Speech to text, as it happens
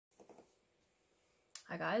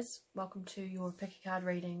Hi guys, welcome to your pick a card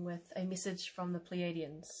reading with a message from the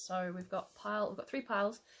Pleiadians. So we've got three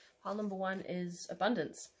piles. Pile number 1 is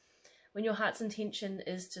abundance. When your heart's intention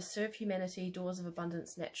is to serve humanity, doors of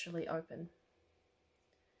abundance naturally open.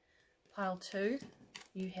 Pile 2,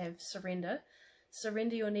 you have surrender.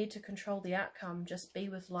 Surrender your need to control the outcome, just be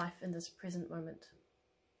with life in this present moment.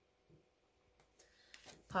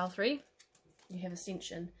 Pile 3, you have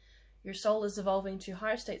ascension. Your soul is evolving to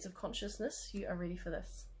higher states of consciousness. You are ready for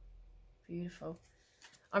this. Beautiful.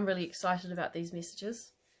 I'm really excited about these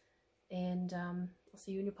messages. And I'll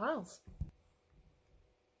see you in your piles.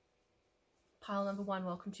 Pile number 1,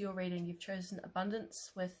 welcome to your reading. You've chosen abundance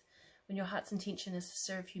with when your heart's intention is to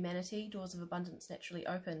serve humanity, doors of abundance naturally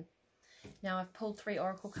open. Now I've pulled 3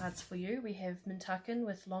 oracle cards for you. We have Mintakan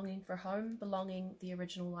with longing for home, belonging, the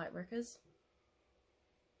original lightworkers.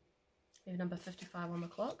 We have number 55 on the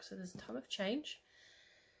clock, so there's a time of change.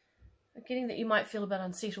 I'm getting that you might feel a bit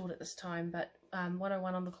unsettled at this time, but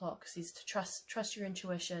 101 on the clock says to trust your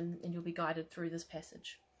intuition and you'll be guided through this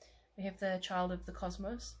passage. We have the child of the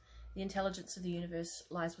cosmos. The intelligence of the universe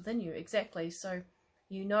lies within you. Exactly. So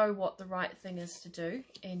you know what the right thing is to do,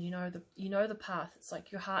 and you know the path. It's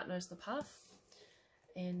like your heart knows the path,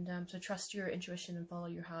 and so trust your intuition and follow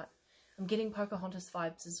your heart. I'm getting Pocahontas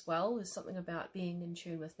vibes as well. There's something about being in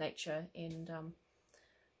tune with nature and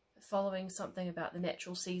following something about the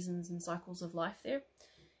natural seasons and cycles of life there.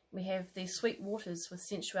 We have these sweet waters with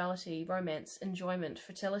sensuality, romance, enjoyment,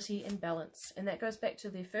 fertility and balance. And that goes back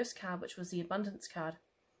to the first card, which was the abundance card.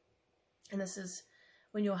 And this is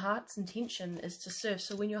when your heart's intention is to serve.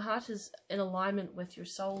 So when your heart is in alignment with your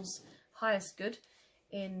soul's highest good,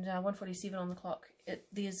 and 147 on the clock,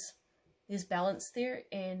 there's balance there,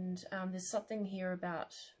 and there's something here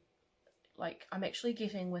about, like, I'm actually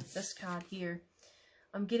getting with this card here,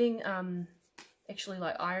 I'm getting actually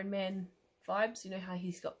like Iron Man vibes. You know how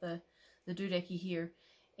he's got the doodacky here,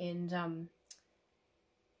 and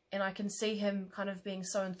I can see him kind of being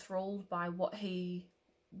so enthralled by what he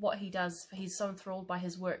does. He's so enthralled by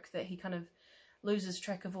his work that he kind of loses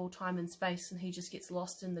track of all time and space, and he just gets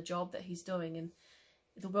lost in the job that he's doing, and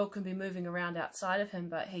the world can be moving around outside of him,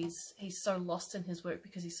 but he's so lost in his work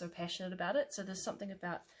because he's so passionate about it. So there's something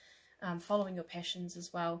about following your passions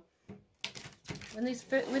as well. When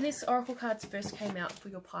these oracle cards first came out for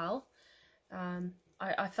your pile,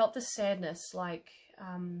 I felt this sadness, like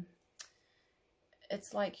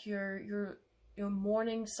it's like you're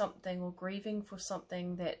mourning something or grieving for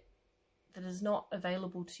something that is not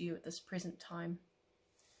available to you at this present time.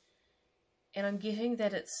 And I'm getting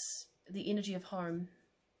that it's the energy of home,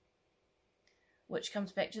 which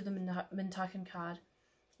comes back to the Mintakan card,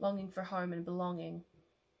 longing for home and belonging.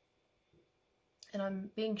 And I'm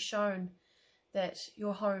being shown that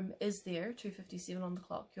your home is there, 257 on the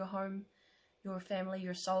clock. Your home, your family,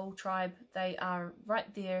 your soul, tribe, they are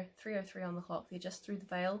right there, 303 on the clock. They're just through the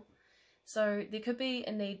veil. So there could be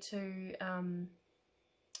a need to,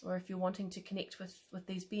 or if you're wanting to connect with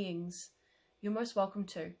these beings, you're most welcome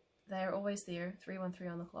to. They are always there,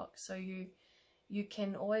 313 on the clock. So you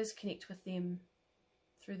can always connect with them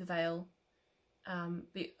through the veil.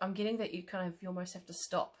 But I'm getting that you almost have to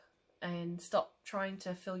stop trying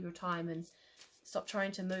to fill your time and stop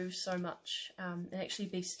trying to move so much, and actually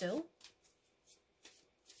be still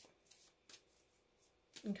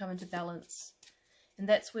and come into balance. And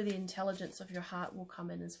that's where the intelligence of your heart will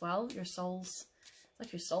come in as well. It's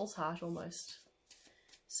like your soul's heart almost.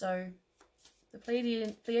 So the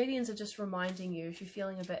Pleiadians are just reminding you, if you're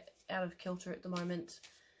feeling a bit out of kilter at the moment,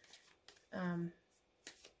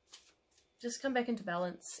 just come back into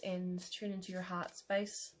balance and tune into your heart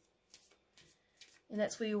space. And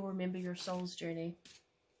that's where you'll remember your soul's journey.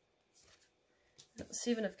 The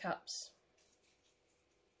 7 of Cups.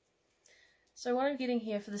 So what I'm getting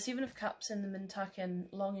here for the 7 of Cups and the Mintakan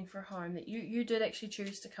longing for home, that you did actually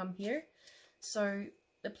choose to come here. So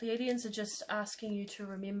the Pleiadians are just asking you to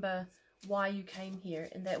remember why you came here,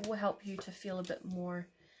 and that will help you to feel a bit more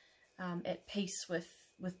at peace with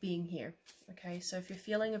being here. Okay, so if you're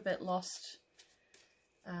feeling a bit lost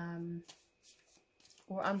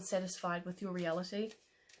or unsatisfied with your reality,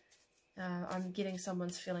 I'm getting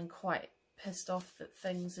someone's feeling quite pissed off that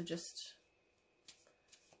things are just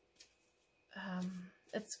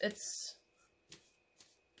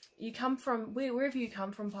you come from wherever you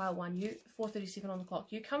come from, pile 1, 437 on the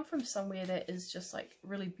clock, you come from somewhere that is just like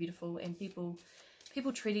really beautiful, and people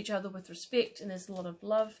treat each other with respect, and there's a lot of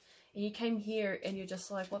love. And you came here and you're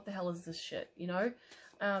just like, what the hell is this shit, you know?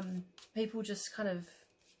 People just kind of,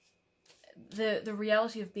 the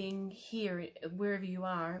reality of being here, wherever you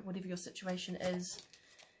are, whatever your situation is,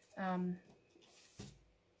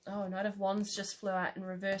 Oh, Knight of Wands just flew out in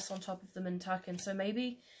reverse on top of the Mintuck, so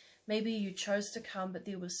maybe you chose to come, but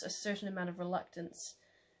there was a certain amount of reluctance.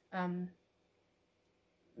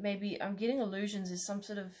 Maybe I'm getting illusions as some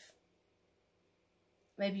sort of,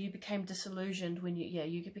 maybe you became disillusioned when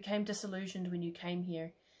you became disillusioned when you came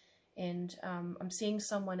here, and I'm seeing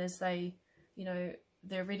someone as they, you know,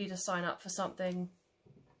 they're ready to sign up for something,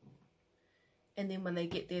 and then when they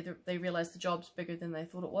get there, they realize the job's bigger than they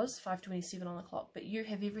thought it was. 5:27 on the clock, but you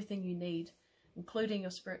have everything you need, including your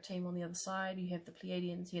spirit team on the other side. You have the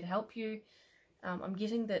Pleiadians here to help you. I'm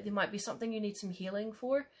getting that there might be something you need some healing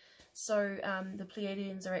for. So the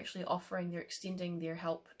Pleiadians are actually offering, they're extending their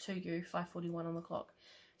help to you, 5:41 on the clock.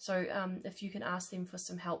 So if you can ask them for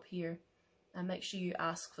some help here, make sure you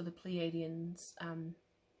ask for the Pleiadians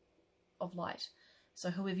of light. So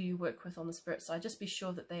whoever you work with on the spirit side, just be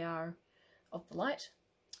sure that they are of the light.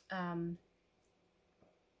 And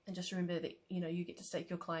just remember that, you know, you get to stake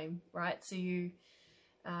your claim, right? So you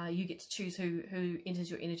get to choose who enters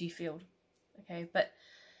your energy field. Okay, but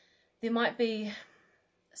there might be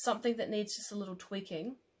something that needs just a little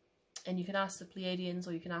tweaking, and you can ask the Pleiadians,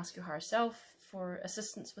 or you can ask your higher self for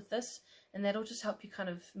assistance with this, and that'll just help you kind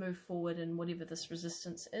of move forward in whatever this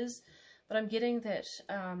resistance is. But I'm getting that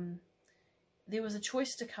there was a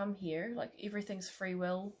choice to come here, like everything's free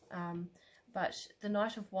will, but the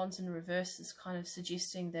Knight of Wands in reverse is kind of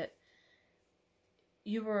suggesting that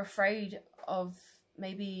you were afraid of,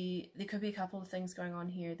 maybe there could be a couple of things going on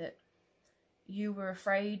here, that you were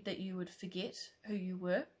afraid that you would forget who you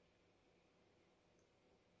were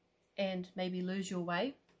and maybe lose your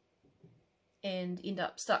way and end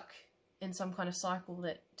up stuck in some kind of cycle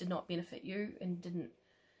that did not benefit you and didn't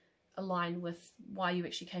align with why you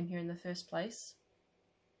actually came here in the first place.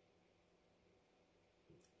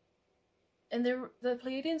 And the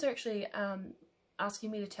Pleiadians are actually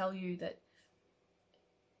asking me to tell you that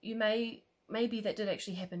you maybe that did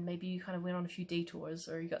actually happen. Maybe you kind of went on a few detours,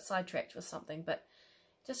 or you got sidetracked with something, but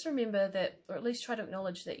just remember that, or at least try to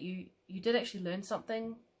acknowledge that you did actually learn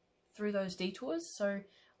something through those detours. So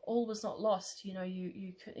all was not lost. You know,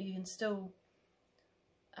 you can still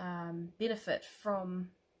benefit from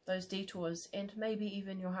those detours, and maybe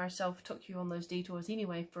even your higher self took you on those detours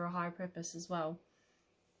anyway for a higher purpose as well.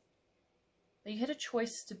 But you had a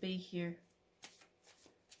choice to be here.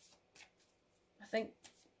 I think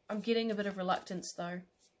I'm getting a bit of reluctance though.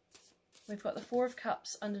 We've got the Four of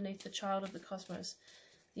Cups underneath the Child of the Cosmos.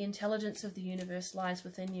 The intelligence of the universe lies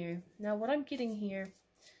within you. Now what I'm getting here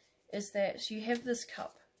is that you have this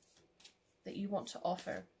cup that you want to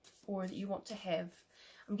offer, or that you want to have.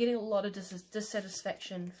 I'm getting a lot of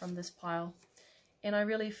dissatisfaction from this pile, and I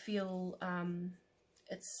really feel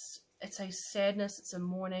it's a sadness, it's a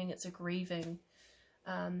mourning, it's a grieving.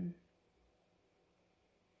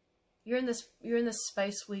 You're in this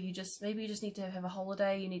space where maybe you just need to have a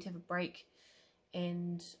holiday, you need to have a break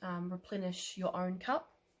and replenish your own cup.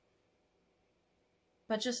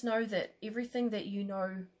 But just know that everything that you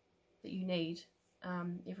know that you need,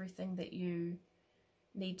 everything that you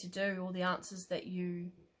need to do, all the answers that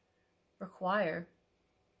you require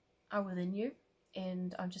are within you.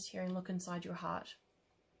 And I'm just hearing, look inside your heart.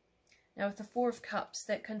 Now with the Four of Cups,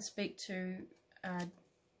 that can speak to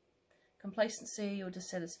complacency or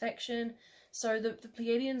dissatisfaction. So the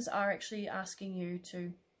Pleiadians are actually asking you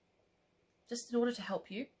to, just in order to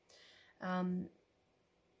help you,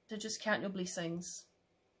 to just count your blessings.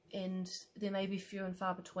 And there may be few and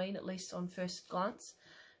far between, at least on first glance.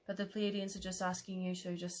 But the Pleiadians are just asking you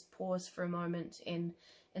to just pause for a moment, and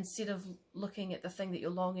instead of looking at the thing that you're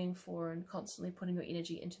longing for and constantly putting your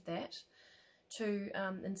energy into that, to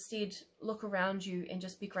instead look around you and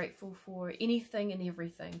just be grateful for anything and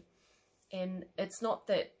everything. And it's not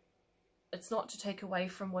to take away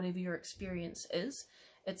from whatever your experience is.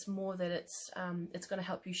 It's more that it's going to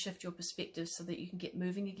help you shift your perspective so that you can get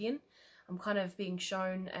moving again. I'm kind of being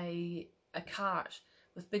shown a cart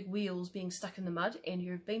with big wheels being stuck in the mud, and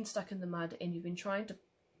you've been stuck in the mud and you've been trying to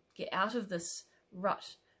get out of this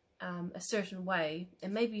rut a certain way,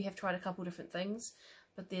 and maybe you have tried a couple different things,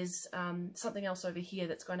 but there's something else over here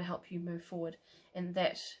that's going to help you move forward, and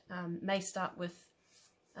that may start with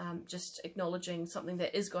just acknowledging something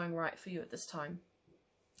that is going right for you at this time,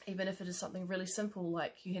 even if it is something really simple,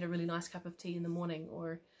 like you had a really nice cup of tea in the morning,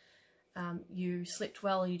 or you slept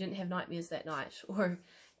well and you didn't have nightmares that night, or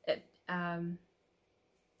it,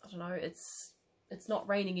 I don't know, it's not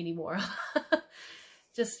raining anymore.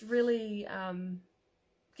 Just really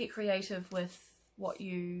get creative with what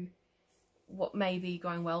may be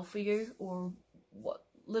going well for you, or what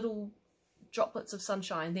little droplets of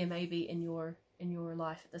sunshine there may be in your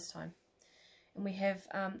life at this time. And we have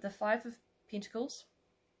the Five of Pentacles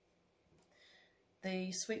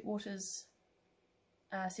the sweet waters,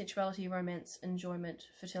 sensuality, romance, enjoyment,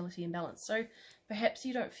 fertility, and balance. So perhaps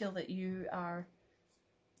you don't feel that you are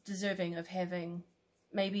deserving of having,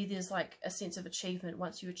 maybe there's like a sense of achievement.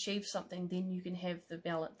 Once you achieve something, then you can have the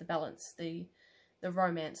balance, the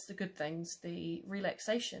romance, the good things, the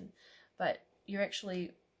relaxation, but you're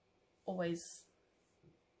actually always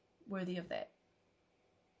worthy of that.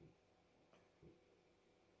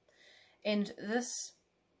 And this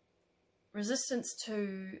resistance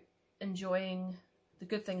to enjoying the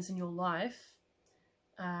good things in your life,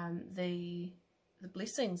 the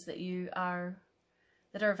blessings that are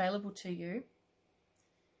available to you.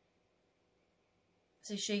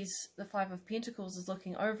 See, the Five of Pentacles is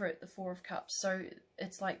looking over at the Four of Cups, so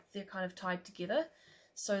it's like they're kind of tied together.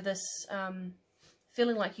 So this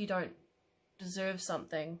feeling like you don't deserve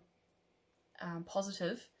something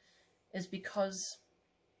positive is because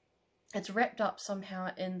it's wrapped up somehow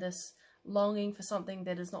in this longing for something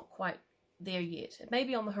that is not quite there yet. It may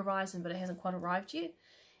be on the horizon, but it hasn't quite arrived yet.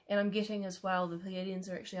 And I'm getting as well, the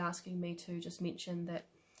Pleiadians are actually asking me to just mention that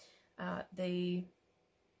the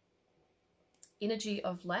energy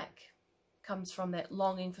of lack comes from that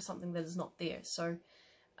longing for something that is not there. So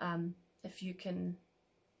if you can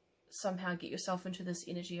somehow get yourself into this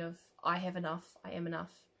energy of I have enough, I am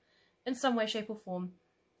enough, in some way, shape or form,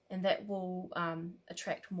 and that will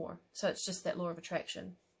attract more. So it's just that law of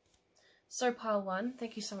attraction. So pile one,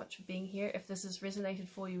 thank you so much for being here. If this has resonated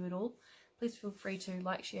for you at all, please feel free to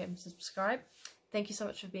like, share and subscribe. Thank you so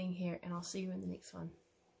much for being here, and I'll see you in the next one.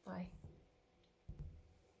 Bye.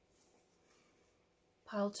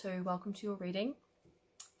 Pile 2, welcome to your reading.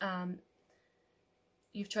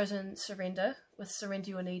 You've chosen surrender. With surrender,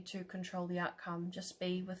 you will need to control the outcome. Just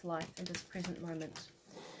be with life in this present moment.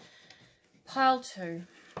 Pile 2.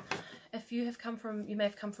 If you have come from, you may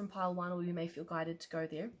have come from pile 1, or you may feel guided to go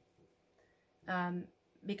there.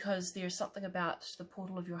 Because there's something about the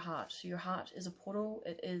portal of your heart. Your heart is a portal.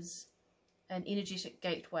 It is an energetic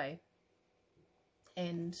gateway.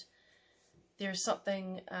 And there's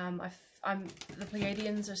something, the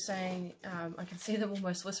Pleiadians are saying, I can see them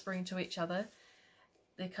almost whispering to each other.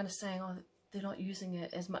 They're kind of saying, oh, they're not using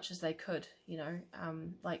it as much as they could, you know,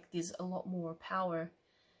 like there's a lot more power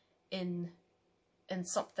in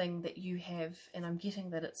something that you have, and I'm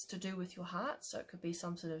getting that it's to do with your heart. So it could be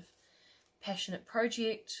some sort of passionate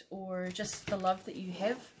project, or just the love that you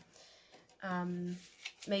have.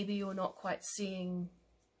 Maybe you're not quite seeing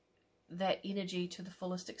that energy to the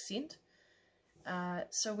fullest extent.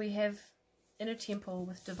 So we have inner temple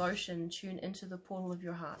with devotion, tune into the portal of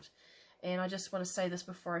your heart. And I just want to say this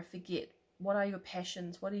before I forget. What are your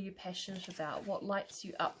passions? What are you passionate about? What lights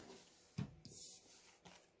you up?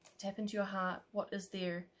 Tap into your heart. What is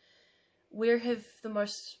there? Where have the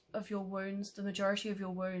most of your wounds, the majority of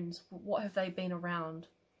your wounds, what have they been around?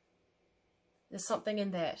 There's something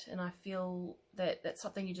in that, and I feel that that's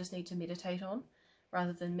something you just need to meditate on,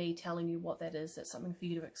 rather than me telling you what that is. That's something for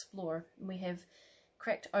you to explore. And we have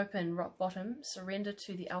cracked open, rock bottom, surrender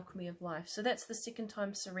to the alchemy of life. So that's the second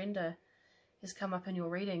time surrender has come up in your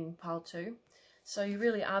reading, pile 2. So you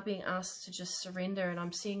really are being asked to just surrender, and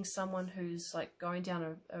I'm seeing someone who's like going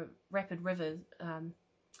down a rapid river,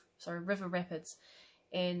 river rapids,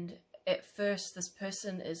 and at first this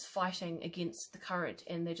person is fighting against the current,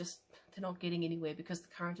 and they're not getting anywhere because the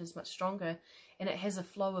current is much stronger, and it has a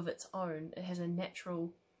flow of its own. It has a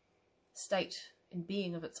natural state and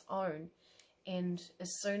being of its own. And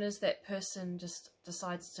as soon as that person just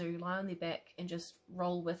decides to lie on their back and just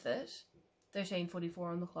roll with it,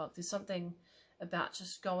 13:44 on the clock, there's something about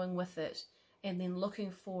just going with it and then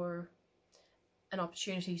looking for an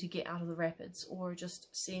opportunity to get out of the rapids, or just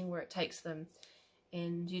seeing where it takes them.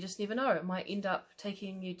 And you just never know, it might end up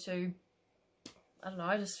taking you to, I don't know,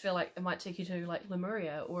 I just feel like it might take you to like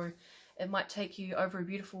Lemuria, or it might take you over a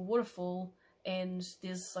beautiful waterfall and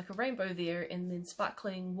there's like a rainbow there and then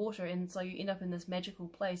sparkling water, and so you end up in this magical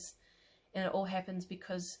place, and it all happens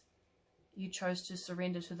because you chose to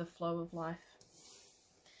surrender to the flow of life.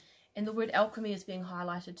 And the word alchemy is being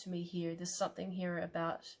highlighted to me here. There's something here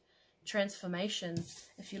about transformation.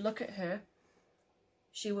 If you look at her,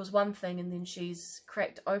 she was one thing and then she's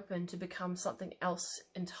cracked open to become something else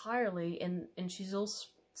entirely, and she's all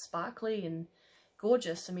sparkly and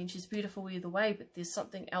gorgeous. I mean, she's beautiful either way, but there's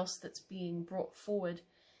something else that's being brought forward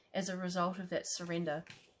as a result of that surrender.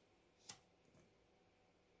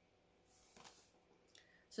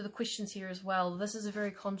 So the questions here as well, this is a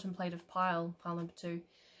very contemplative pile number 2.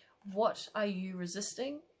 What are you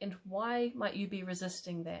resisting, and why might you be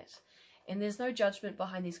resisting that? And there's no judgment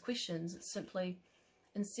behind these questions. It's simply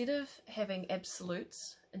instead of having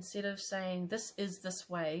absolutes, instead of saying this is this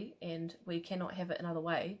way and we cannot have it another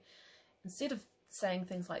way, instead of saying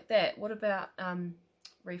things like that, what about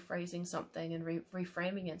rephrasing something and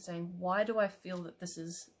reframing it and saying, why do I feel that this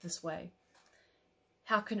is this way?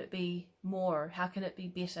 How can it be more? How can it be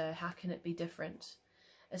better? How can it be different?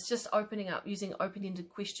 It's just opening up, using open-ended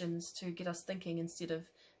questions to get us thinking instead of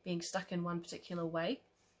being stuck in one particular way,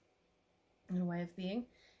 in a way of being.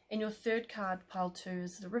 And your third card, pile 2,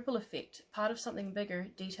 is the ripple effect. Part of something bigger,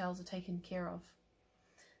 details are taken care of.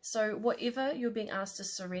 So whatever you're being asked to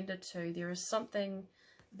surrender to, there is something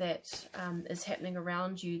that is happening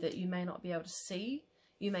around you that you may not be able to see.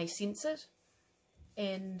 You may sense it.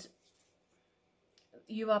 And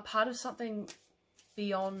you are part of something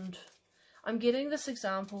beyond. I'm getting this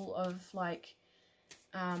example of like,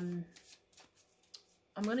 I'm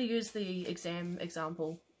going to use the exam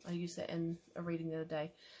example. I used that in a reading the other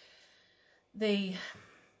day. The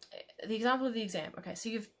example of the exam. Okay, so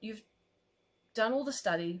you've done all the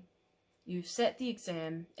study, you've sat the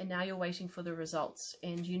exam, and now you're waiting for the results,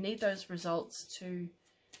 and you need those results to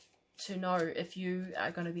know if you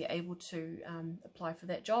are going to be able to apply for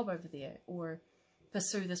that job over there or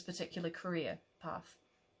pursue this particular career path.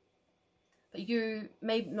 But you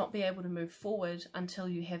may not be able to move forward until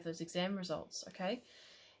you have those exam results, okay?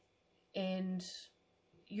 And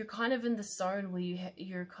you're kind of in the zone where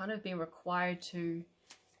you're kind of being required to,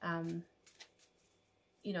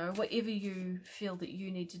 you know, whatever you feel that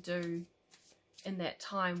you need to do in that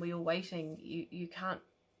time where you're waiting, you can't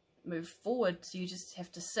move forward, so you just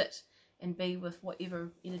have to sit and be with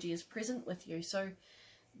whatever energy is present with you. So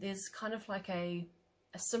there's kind of like a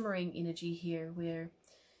simmering energy here where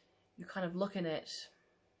you're kind of looking at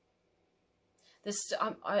this.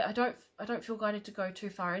 I don't feel guided to go too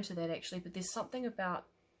far into that actually, but there's something about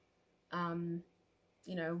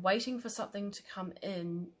you know, waiting for something to come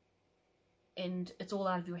in and it's all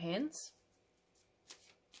out of your hands.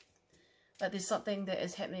 But there's something that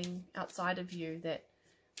is happening outside of you that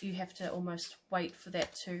you have to almost wait for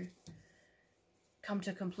that to come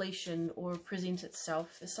to completion or present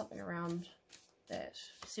itself. There's something around that.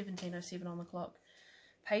 17:07 on the clock.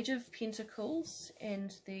 Page of Pentacles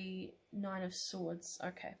and the 9 of Swords.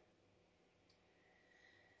 Okay.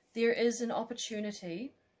 There is an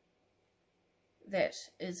opportunity that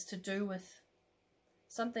is to do with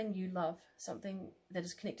something you love, something that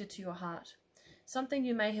is connected to your heart, something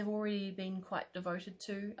you may have already been quite devoted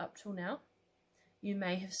to up till now. You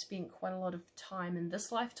may have spent quite a lot of time in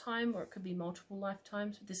this lifetime, or it could be multiple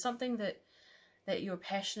lifetimes. But there's something that you're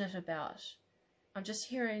passionate about. I'm just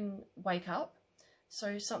hearing wake up.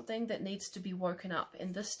 So something that needs to be woken up.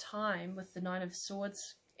 And this time with the 9 of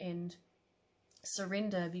Swords and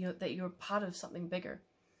surrender, that you're part of something bigger.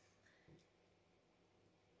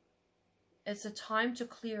 It's a time to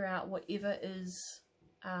clear out whatever is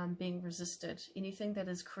being resisted. Anything that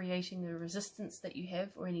is creating the resistance that you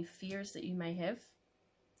have, or any fears that you may have.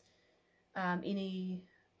 I'm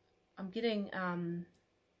getting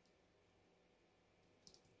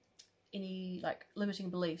any like limiting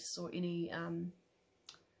beliefs or any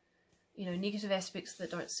you know, negative aspects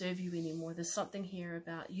that don't serve you anymore. There's something here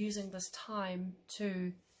about using this time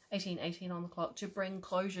to 18:18 on the clock to bring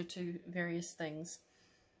closure to various things.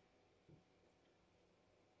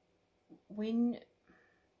 When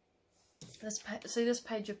see this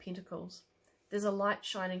Page of Pentacles, there's a light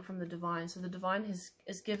shining from the Divine. So the Divine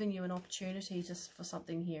is giving you an opportunity just for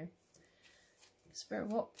something here. Spirit,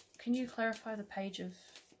 what can you clarify the Page of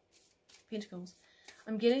Pentacles?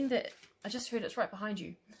 I'm getting that, I just heard it's right behind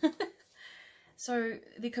you. So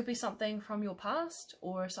there could be something from your past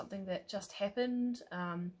or something that just happened.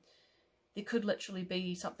 There could literally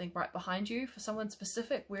be something right behind you. For someone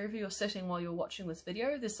specific, wherever you're sitting while you're watching this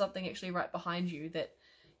video, there's something actually right behind you that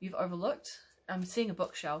you've overlooked. I'm seeing a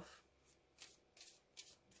bookshelf.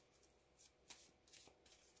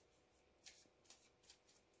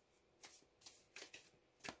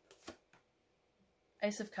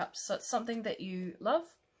 Ace of Cups. So it's something that you love.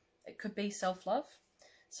 It could be self-love.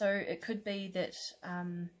 So it could be that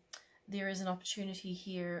there is an opportunity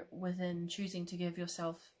here within choosing to give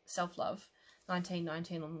yourself self-love.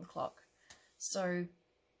 19:19 on the clock. So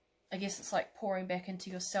I guess it's like pouring back into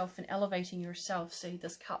yourself and elevating yourself. See,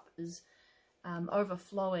 this cup is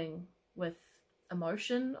overflowing with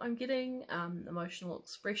emotion, I'm getting, emotional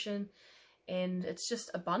expression, and it's just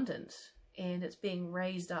abundant, and it's being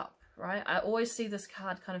raised up, right? I always see this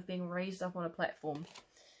card kind of being raised up on a platform.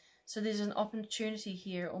 So there's an opportunity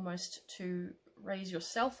here almost to raise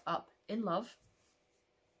yourself up in love,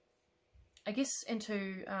 I guess, and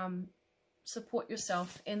to support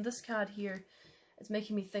yourself. And this card here It's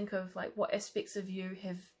making me think of like what aspects of you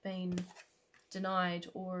have been denied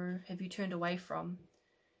or have you turned away from.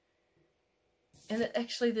 And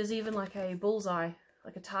actually there's even like a bullseye,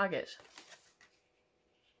 like a target.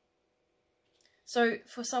 So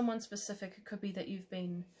for someone specific, it could be that you've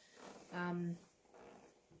been,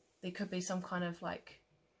 there could be some kind of like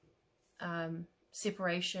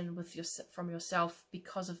separation with from yourself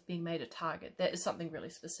because of being made a target. That is something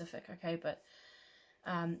really specific, okay? But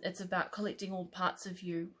it's about collecting all parts of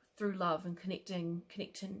you through love and connecting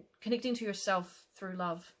to yourself through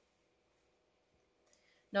love.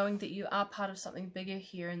 Knowing that you are part of something bigger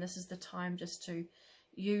here, and this is the time just to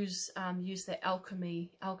use that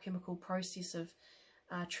alchemical process of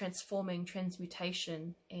transforming,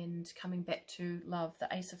 transmutation, and coming back to love, the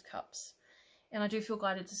Ace of Cups. And I do feel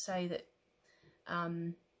guided to say that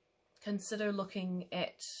consider looking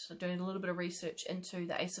at doing a little bit of research into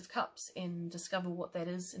the Ace of Cups and discover what that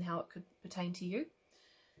is and how it could pertain to you.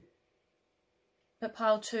 But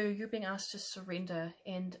pile 2, you're being asked to surrender,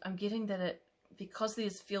 and I'm getting that because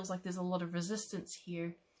feels like there's a lot of resistance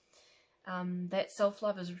here, that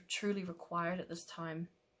self-love is truly required at this time.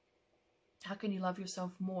 How can you love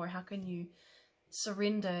yourself more? How can you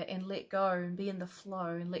surrender and let go and be in the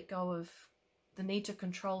flow and let go of the need to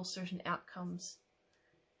control certain outcomes?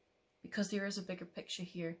 Because there is a bigger picture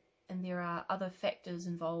here, and there are other factors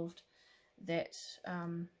involved that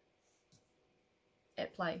are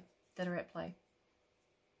at play.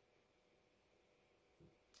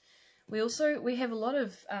 We have a lot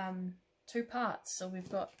of 2 parts. So we've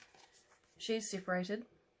got she's separated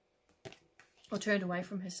or turned away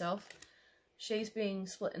from herself. She's being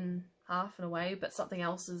split in half in a way, but something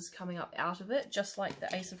else is coming up out of it, just like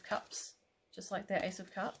the Ace of Cups, just like that Ace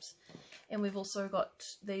of Cups. And we've also got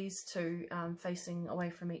these 2 facing away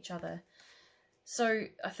from each other. So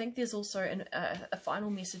I think there's also a final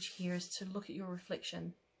message here is to look at your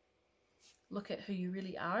reflection. Look at who you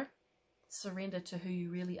really are. Surrender to who you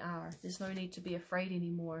really are. There's no need to be afraid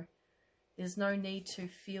anymore. There's no need to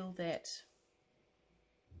feel that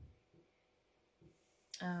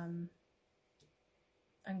I'm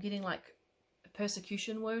getting like a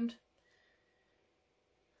persecution wound.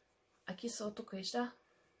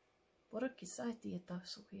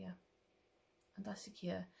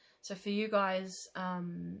 So for you guys,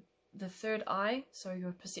 the third eye, so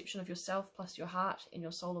your perception of yourself plus your heart and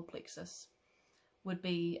your solar plexus, would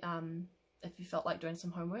be, if you felt like doing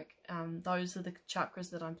some homework, those are the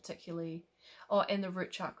chakras that I'm particularly, and the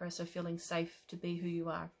root chakra, so feeling safe to be who you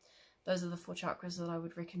are. Those are the 4 chakras that I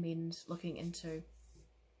would recommend looking into.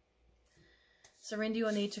 Surrender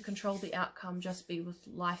your need to control the outcome, just be with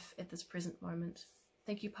life at this present moment.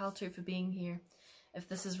 Thank you, Pile 2, for being here. If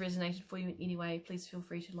this has resonated for you in any way, please feel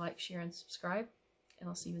free to like, share and subscribe, and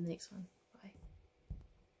I'll see you in the next one. Bye.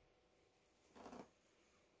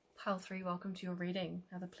 Pile 3, welcome to your reading.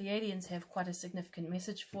 Now the Pleiadians have quite a significant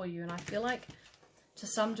message for you, and I feel like to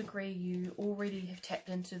some degree you already have tapped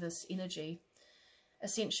into this energy.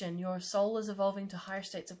 Ascension, your soul is evolving to higher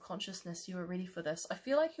states of consciousness. You are ready for this. I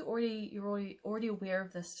feel like you're already aware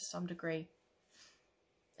of this to some degree.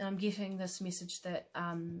 And I'm getting this message that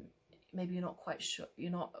maybe you're not quite sure, you're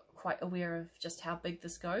not quite aware of just how big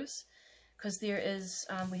this goes. Because there is,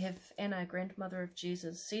 we have Anna, grandmother of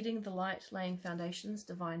Jesus, seeding the light, laying foundations,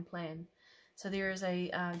 divine plan. So there is a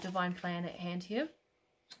divine plan at hand here.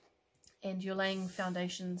 And you're laying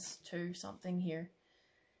foundations to something here.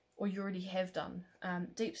 Or you already have done.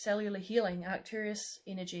 Deep cellular healing, Arcturus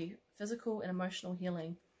energy, physical and emotional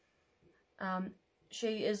healing.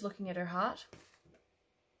 She is looking at her heart,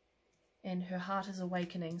 and her heart is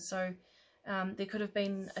awakening. So there could have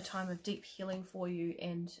been a time of deep healing for you,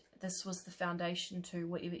 and this was the foundation to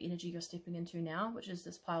whatever energy you're stepping into now, which is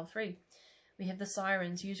this Pile 3. We have the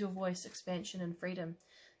sirens, use your voice, expansion and freedom.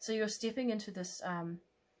 So you're stepping into this,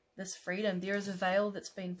 this freedom. There is a veil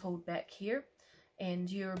that's been pulled back here,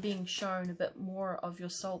 and you're being shown a bit more of your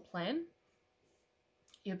soul plan.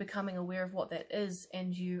 You're becoming aware of what that is,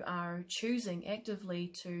 and you are choosing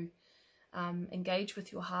actively to engage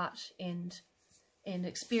with your heart and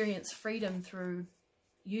experience freedom through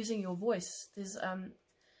using your voice. There's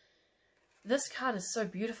this card is so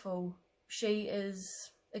beautiful. She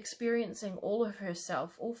is experiencing all of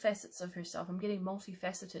herself, all facets of herself. I'm getting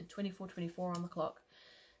multifaceted, 24/24 on the clock.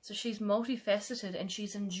 So she's multifaceted and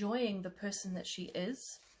she's enjoying the person that she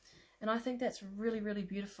is. And I think that's really, really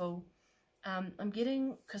beautiful. I'm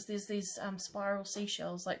getting, because there's these spiral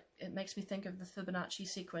seashells, like it makes me think of the Fibonacci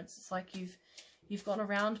sequence. It's like you've gone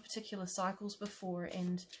around particular cycles before,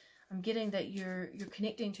 and I'm getting that you're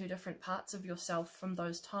connecting to different parts of yourself from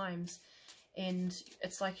those times. and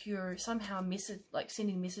it's like you're somehow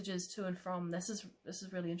sending messages to and from. This is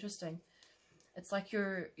really interesting. It's like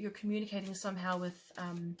you're communicating somehow with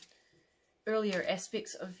earlier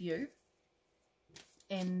aspects of you,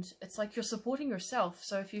 and it's like you're supporting yourself.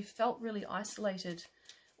 So if you felt really isolated,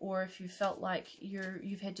 or if you felt like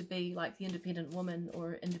you've had to be like the independent woman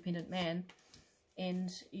or independent man, and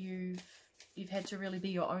you've had to really be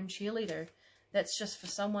your own cheerleader, that's just for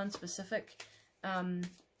someone specific. So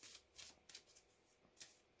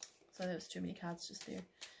there was too many cards just there.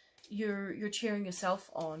 You're cheering yourself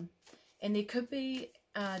on, and there could be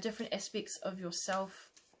different aspects of yourself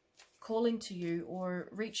calling to you or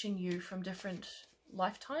reaching you from different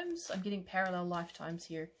lifetimes. I'm getting parallel lifetimes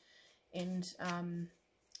here, and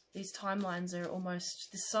these timelines are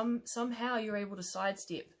almost somehow you're able to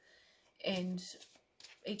sidestep, and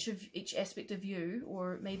each aspect of you,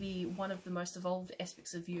 or maybe one of the most evolved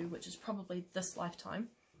aspects of you, which is probably this lifetime,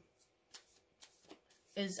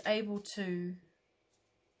 is able to...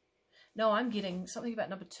 No, I'm getting something about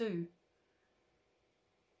number 2.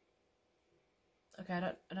 Okay,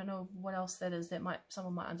 I don't know what else that is.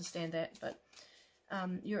 Someone might understand that, but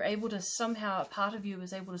you're able to somehow, a part of you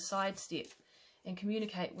is able to sidestep and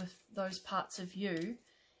communicate with those parts of you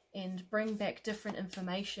and bring back different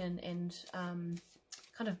information and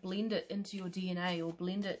kind of blend it into your DNA, or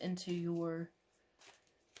blend it into your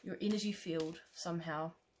energy field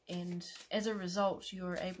somehow. And as a result,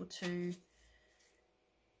 you're able to...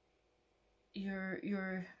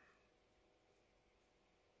 You're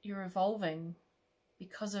evolving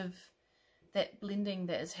because of that blending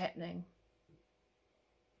that is happening.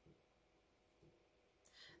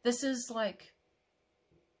 This is like,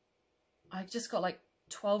 I just got like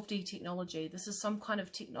 12D technology. This is some kind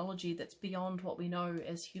of technology that's beyond what we know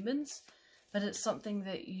as humans, but it's something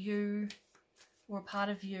that you, or a part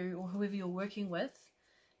of you, or whoever you're working with,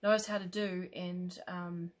 knows how to do. And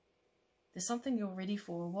there's something you're ready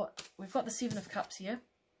for. We've got the 7 of Cups here.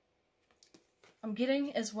 I'm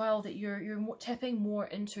getting as well that you're tapping more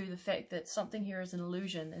into the fact that something here is an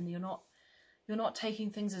illusion, and you're not taking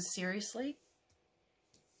things as seriously.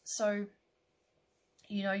 So,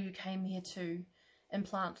 you know, you came here to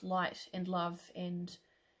implant light and love and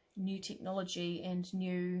new technology and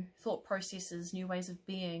new thought processes, new ways of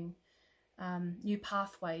being, new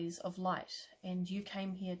pathways of light, and you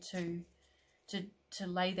came here to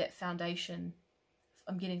lay that foundation,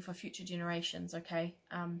 I'm getting, for future generations, okay?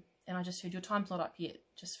 And I just heard your time's not up yet,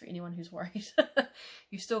 just for anyone who's worried.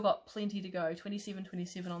 You've still got plenty to go, 27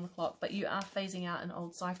 on the clock, but you are phasing out an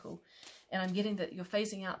old cycle. And I'm getting that you're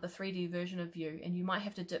phasing out the 3D version of you, and you might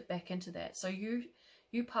have to dip back into that. So you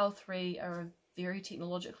Pile 3 are a very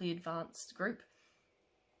technologically advanced group,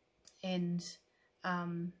 and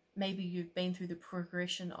maybe you've been through the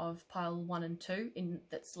progression of Pile 1 and 2, and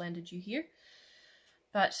that's landed you here.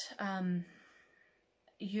 But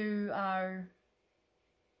you're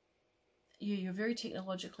very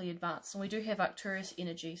technologically advanced, and we do have Arcturus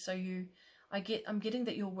energy. So I'm getting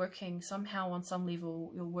that you're working somehow on some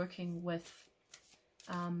level. You're working with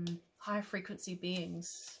higher frequency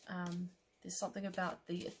beings. There's something about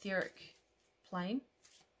the etheric plane,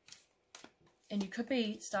 and you could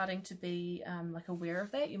be starting to be like aware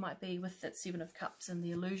of that. You might be with that 7 of Cups and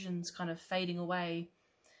the illusions kind of fading away,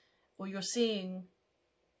 or you're seeing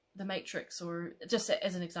the Matrix, or just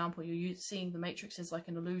as an example, you're seeing the Matrix as like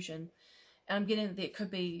an illusion. And I'm getting that there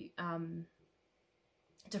could be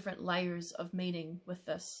different layers of meaning with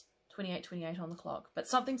this 28 on the clock. But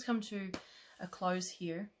something's come to a close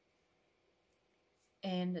here,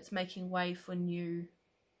 and it's making way for new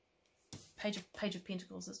Page of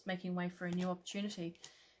Pentacles. It's making way for a new opportunity.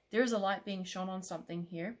 There is a light being shone on something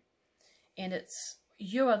here, and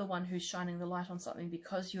you are the one who's shining the light on something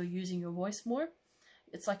because you're using your voice more.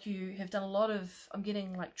 It's like you have done a lot of, I'm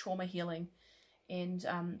getting like trauma healing, and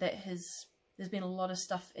there's been a lot of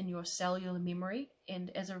stuff in your cellular memory, and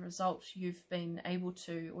as a result you've been able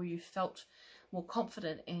to, or you've felt more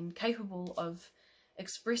confident and capable of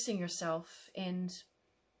expressing yourself, and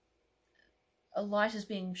a light is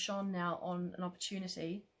being shone now on an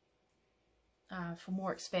opportunity for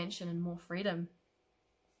more expansion and more freedom.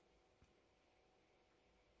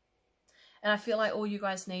 And I feel like all you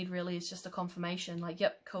guys need really is just a confirmation, like,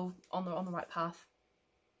 yep, cool, on the right path.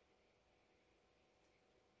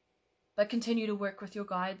 But continue to work with your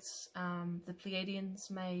guides. The Pleiadians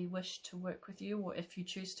may wish to work with you, or if you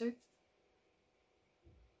choose to.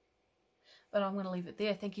 But I'm going to leave it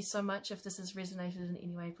there. Thank you so much. If this has resonated in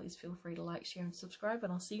any way, please feel free to like, share and subscribe,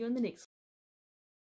 and I'll see you in the next one.